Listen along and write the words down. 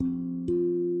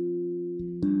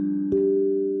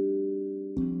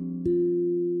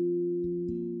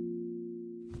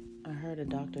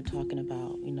they're talking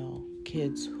about,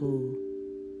 kids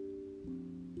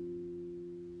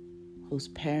whose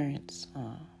parents,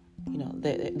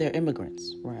 they're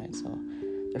immigrants, right? So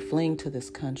they're fleeing to this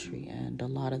country, and a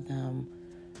lot of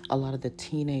the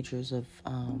teenagers of,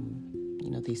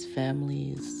 these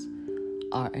families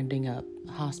are ending up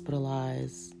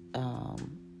hospitalized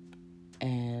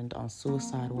and on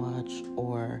suicide watch,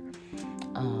 or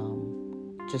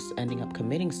just ending up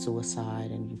committing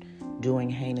suicide and doing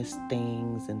heinous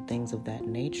things and things of that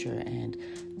nature. And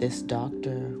this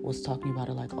doctor was talking about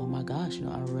it like, oh my gosh,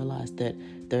 I realized that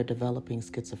they're developing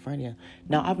schizophrenia.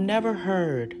 Now, I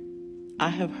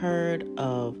have heard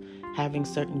of having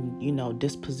certain,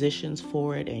 dispositions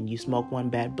for it, and you smoke one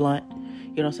bad blunt,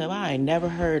 so I ain't never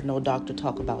heard no doctor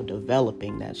talk about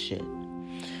developing that shit.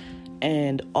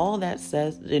 And all that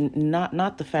says, and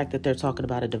not the fact that they're talking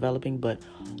about it developing, but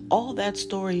all that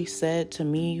story said to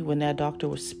me when that doctor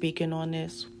was speaking on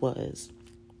this was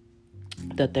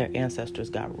that their ancestors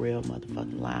got real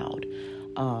motherfucking loud.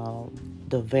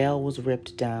 The veil was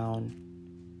ripped down.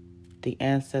 The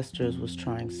ancestors was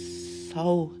trying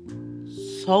so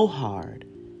hard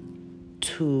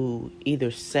to either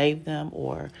save them,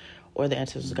 or the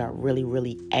ancestors got really,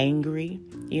 really angry.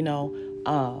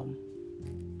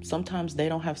 Sometimes they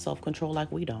don't have self-control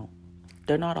like we don't.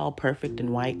 They're not all perfect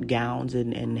in white gowns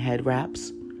and head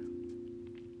wraps.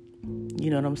 You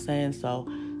know what I'm saying? So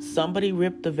somebody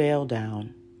ripped the veil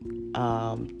down.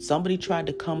 Somebody tried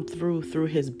to come through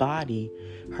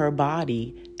her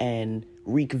body, and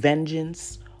wreak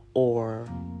vengeance, or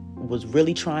was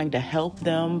really trying to help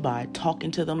them by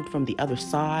talking to them from the other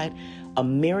side. A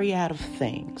myriad of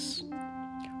things,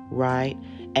 right?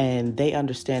 And they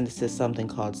understand this is something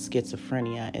called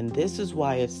schizophrenia. And this is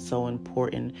why it's so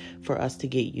important for us to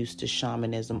get used to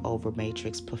shamanism over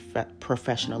matrix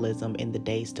professionalism in the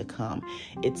days to come.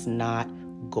 It's not,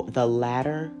 the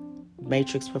latter,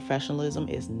 matrix professionalism,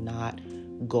 is not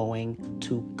going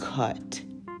to cut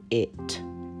it.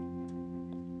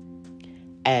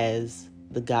 As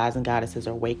the guys and goddesses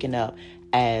are waking up,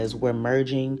 as we're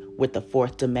merging with the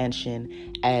fourth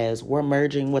dimension, as we're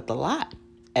merging with the lot,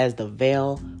 as the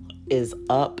veil is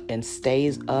up and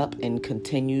stays up and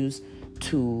continues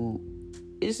to,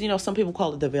 some people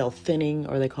call it the veil thinning,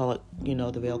 or they call it,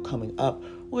 the veil coming up,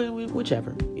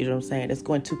 whichever, you know what I'm saying? It's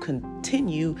going to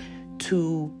continue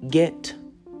to get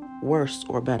worse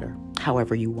or better,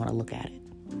 however you want to look at it.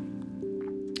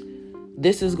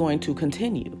 This is going to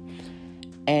continue.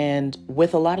 And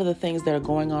with a lot of the things that are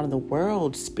going on in the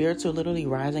world, spirits are literally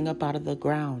rising up out of the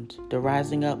ground. They're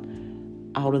rising up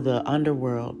out of the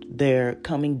underworld. They're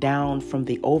coming down from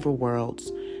the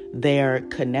overworlds. They're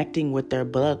connecting with their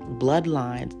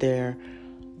bloodlines. They're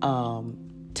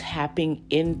tapping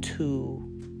into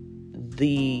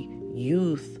the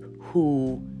youth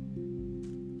who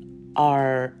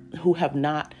have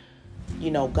not,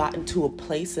 gotten to a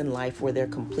place in life where they're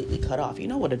completely cut off. You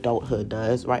know what adulthood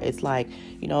does, right? It's like,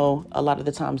 a lot of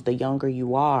the times the younger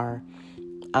you are,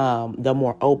 the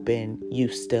more open you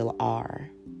still are.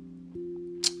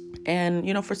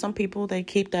 And, for some people, they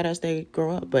keep that as they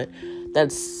grow up, but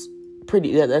that's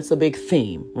a big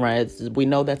theme, right? We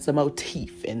know that's a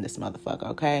motif in this motherfucker,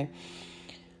 okay?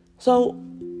 So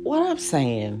what I'm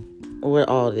saying with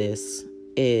all this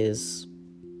is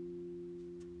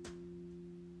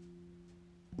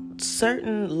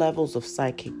certain levels of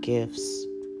psychic gifts,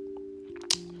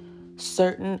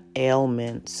 certain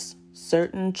ailments,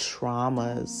 certain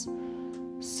traumas,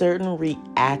 certain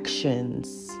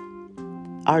reactions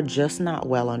are just not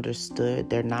well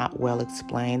understood. They're not well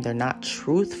explained. They're not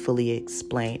truthfully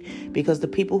explained, because the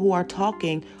people who are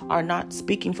talking are not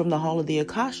speaking from the hall of the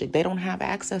Akashic. They don't have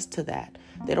access to that.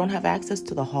 They don't have access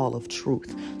to the hall of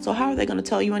truth. So how are they going to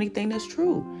tell you anything that's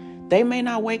true? They may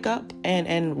not wake up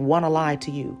and want to lie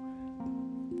to you,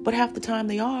 but half the time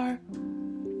they are.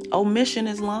 Omission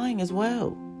is lying as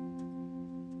well.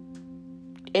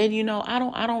 And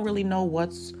I don't really know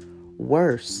what's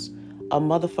worse. A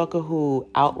motherfucker who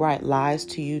outright lies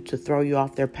to you to throw you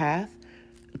off your path,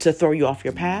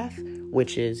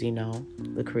 which is,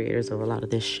 the creators of a lot of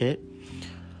this shit.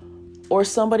 Or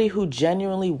somebody who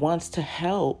genuinely wants to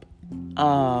help,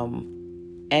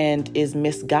 and is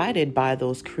misguided by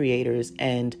those creators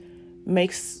and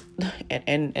makes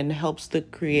and helps the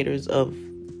creators of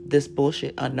this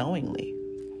bullshit unknowingly.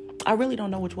 I really don't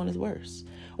know which one is worse.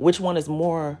 Which one is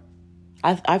more...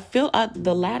 I feel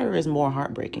the latter is more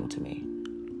heartbreaking to me,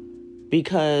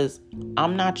 because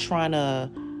I'm not trying to...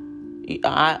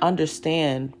 I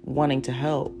understand wanting to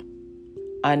help.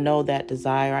 I know that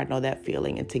desire. I know that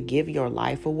feeling. And to give your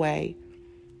life away,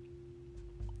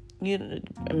 Man,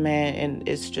 and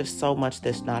it's just so much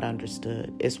that's not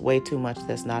understood. It's way too much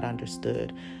that's not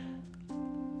understood.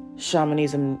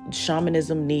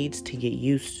 Shamanism needs to get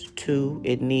used to.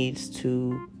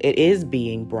 It is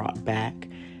being brought back.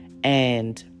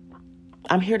 And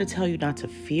I'm here to tell you not to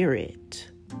fear it.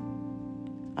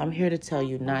 I'm here to tell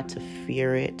you not to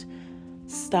fear it.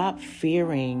 Stop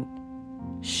fearing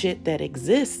shit that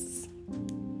exists.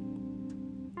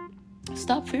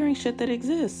 Stop fearing shit that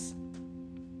exists.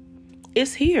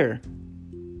 It's here.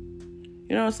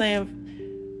 You know what I'm saying?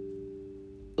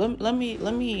 Let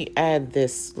me add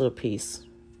this little piece.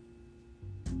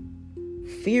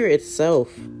 Fear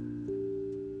itself,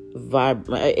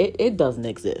 it doesn't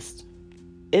exist.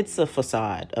 It's a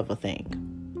facade of a thing.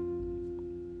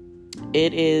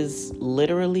 It is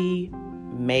literally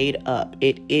made up.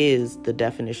 It is the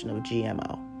definition of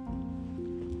GMO.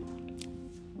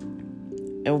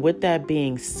 And with that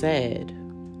being said,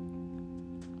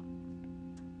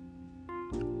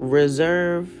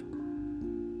 reserve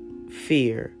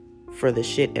fear for the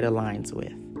shit it aligns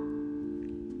with,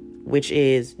 which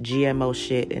is GMO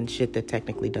shit and shit that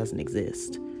technically doesn't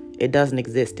exist. It doesn't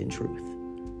exist in truth.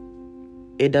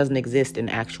 It doesn't exist in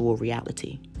actual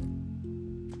reality.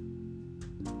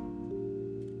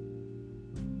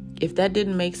 If that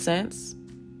didn't make sense,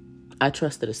 I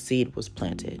trust that a seed was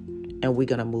planted, and we're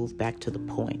going to move back to the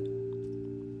point,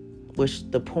 which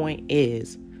the point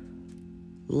is,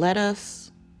 let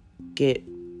us get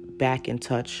back in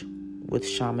touch with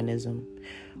shamanism,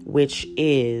 which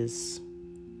is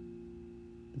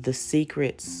the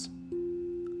secrets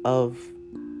of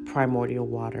primordial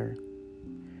water,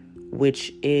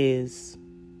 which is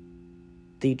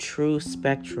the true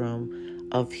spectrum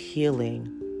of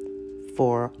healing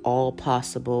for all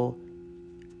possible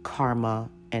karma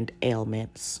and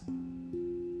ailments,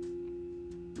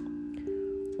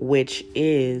 which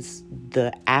is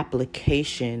the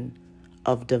application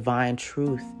of divine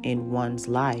truth in one's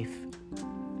life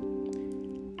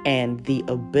and the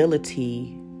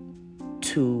ability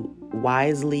to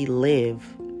wisely live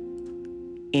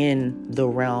in the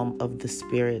realm of the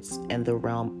spirits and the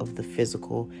realm of the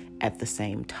physical at the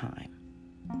same time,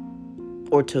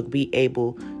 or to be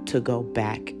able to go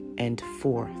back and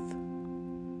forth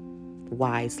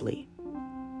wisely.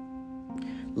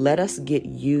 Let us get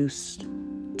used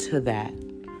to that.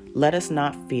 Let us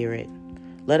not fear it.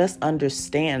 Let us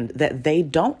understand that they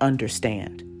don't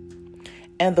understand.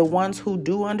 And the ones who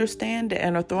do understand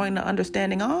and are throwing the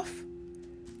understanding off,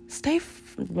 stay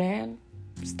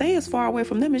as far away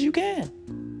from them as you can.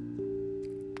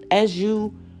 As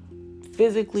you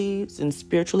physically and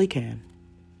spiritually can.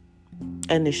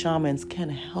 And the shamans can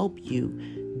help you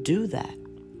do that.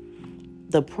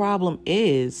 The problem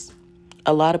is,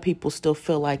 a lot of people still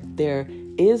feel like there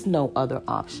is no other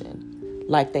option.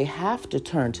 Like they have to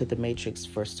turn to the matrix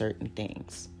for certain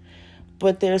things.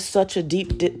 But there's such a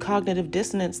deep cognitive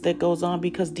dissonance that goes on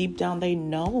because deep down they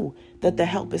know that the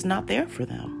help is not there for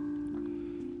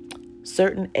them.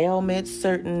 Certain ailments,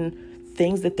 certain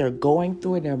things that they're going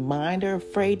through in their mind, are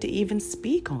afraid to even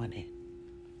speak on it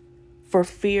for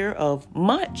fear of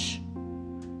much.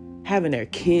 Having their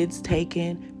kids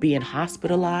taken, being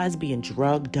hospitalized, being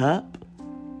drugged up.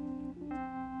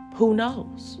 Who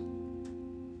knows?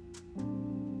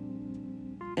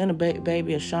 And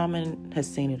a shaman has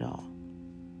seen it all.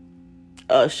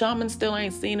 A shaman still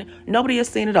ain't seen it. Nobody has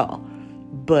seen it all.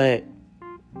 But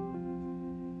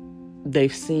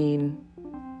they've seen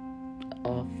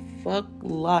a fuck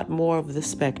lot more of the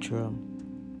spectrum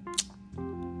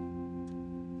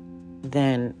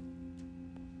than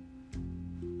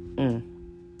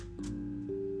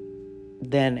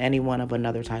anyone of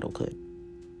another title could.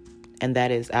 And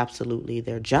that is absolutely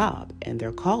their job and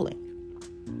their calling.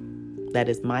 That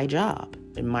is my job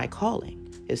and my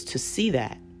calling, is to see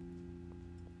that.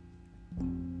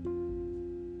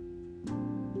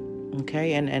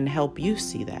 Okay, and help you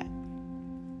see that.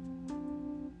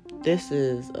 This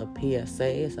is a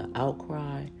PSA, it's an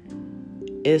outcry.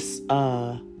 It's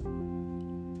I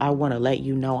want to let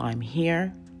you know I'm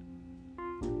here.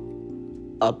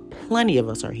 Plenty of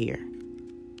us are here.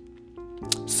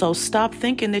 So stop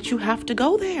thinking that you have to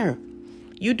go there.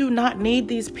 You do not need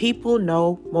these people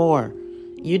no more.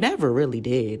 You never really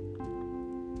did.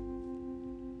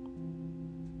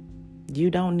 You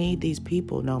don't need these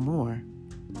people no more.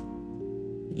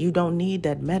 You don't need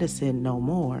that medicine no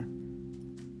more.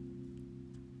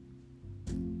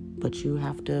 But you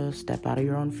have to step out of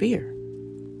your own fear.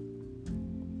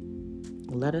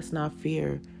 Let us not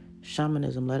fear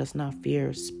shamanism. Let us not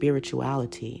fear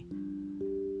spirituality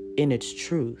in its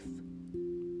truth.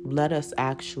 Let us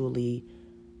actually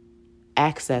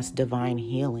access divine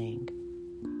healing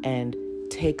and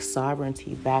take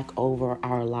sovereignty back over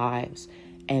our lives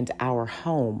and our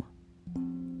home.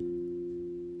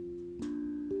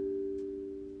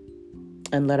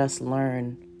 And let us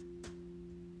learn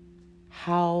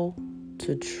how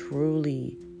to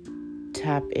truly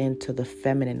tap into the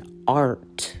feminine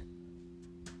art,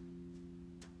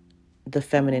 the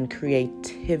feminine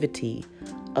creativity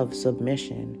of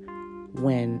submission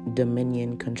when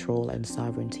dominion, control, and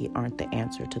sovereignty aren't the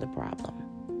answer to the problem.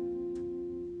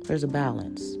 There's a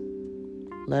balance.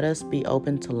 Let us be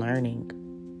open to learning.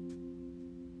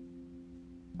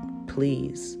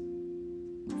 Please,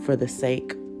 for the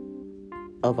sake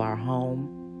of our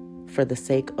home, for the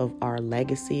sake of our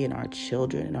legacy and our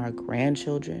children and our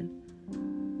grandchildren,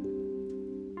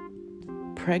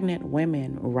 pregnant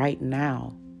women right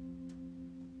now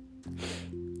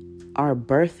are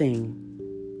birthing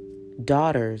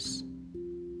daughters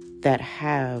that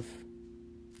have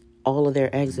all of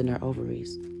their eggs in their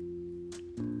ovaries.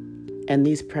 And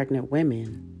these pregnant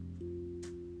women,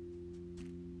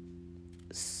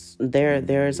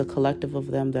 there is a collective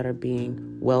of them that are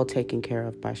being well taken care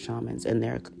of by shamans, and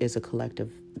there is a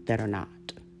collective that are not.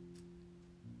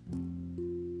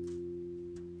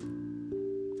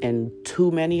 And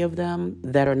too many of them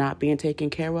that are not being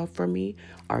taken care of for me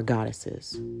are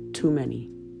goddesses. Too many.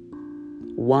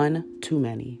 One too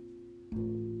many.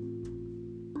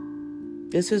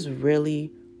 This is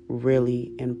really,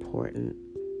 really important.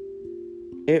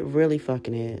 It really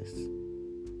fucking is.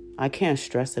 I can't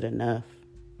stress it enough.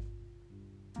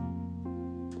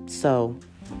 So,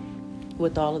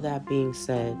 with all of that being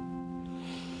said,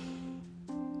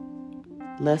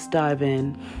 let's dive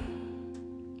in.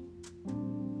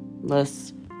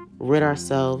 Let's rid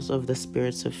ourselves of the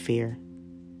spirits of fear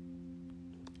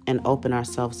and open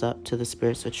ourselves up to the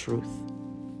spirits of truth,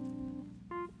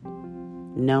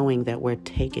 knowing that we're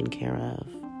taken care of.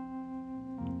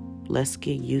 Let's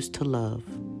get used to love,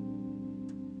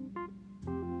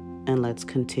 and let's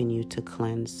continue to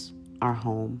cleanse our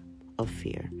home of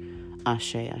fear.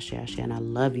 Ashe, ashe, ashe. And I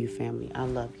love you, family. I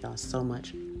love y'all so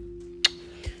much.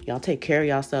 Y'all take care of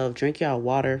yourself. Drink y'all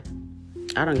water.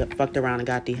 I done got fucked around and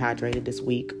got dehydrated this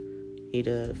week. Need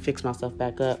to fix myself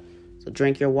back up. So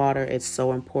drink your water. It's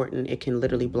so important. It can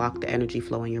literally block the energy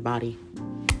flow in your body.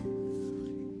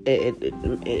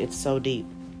 It's so deep.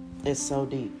 It's so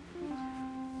deep.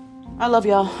 I love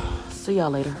y'all. See y'all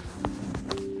later.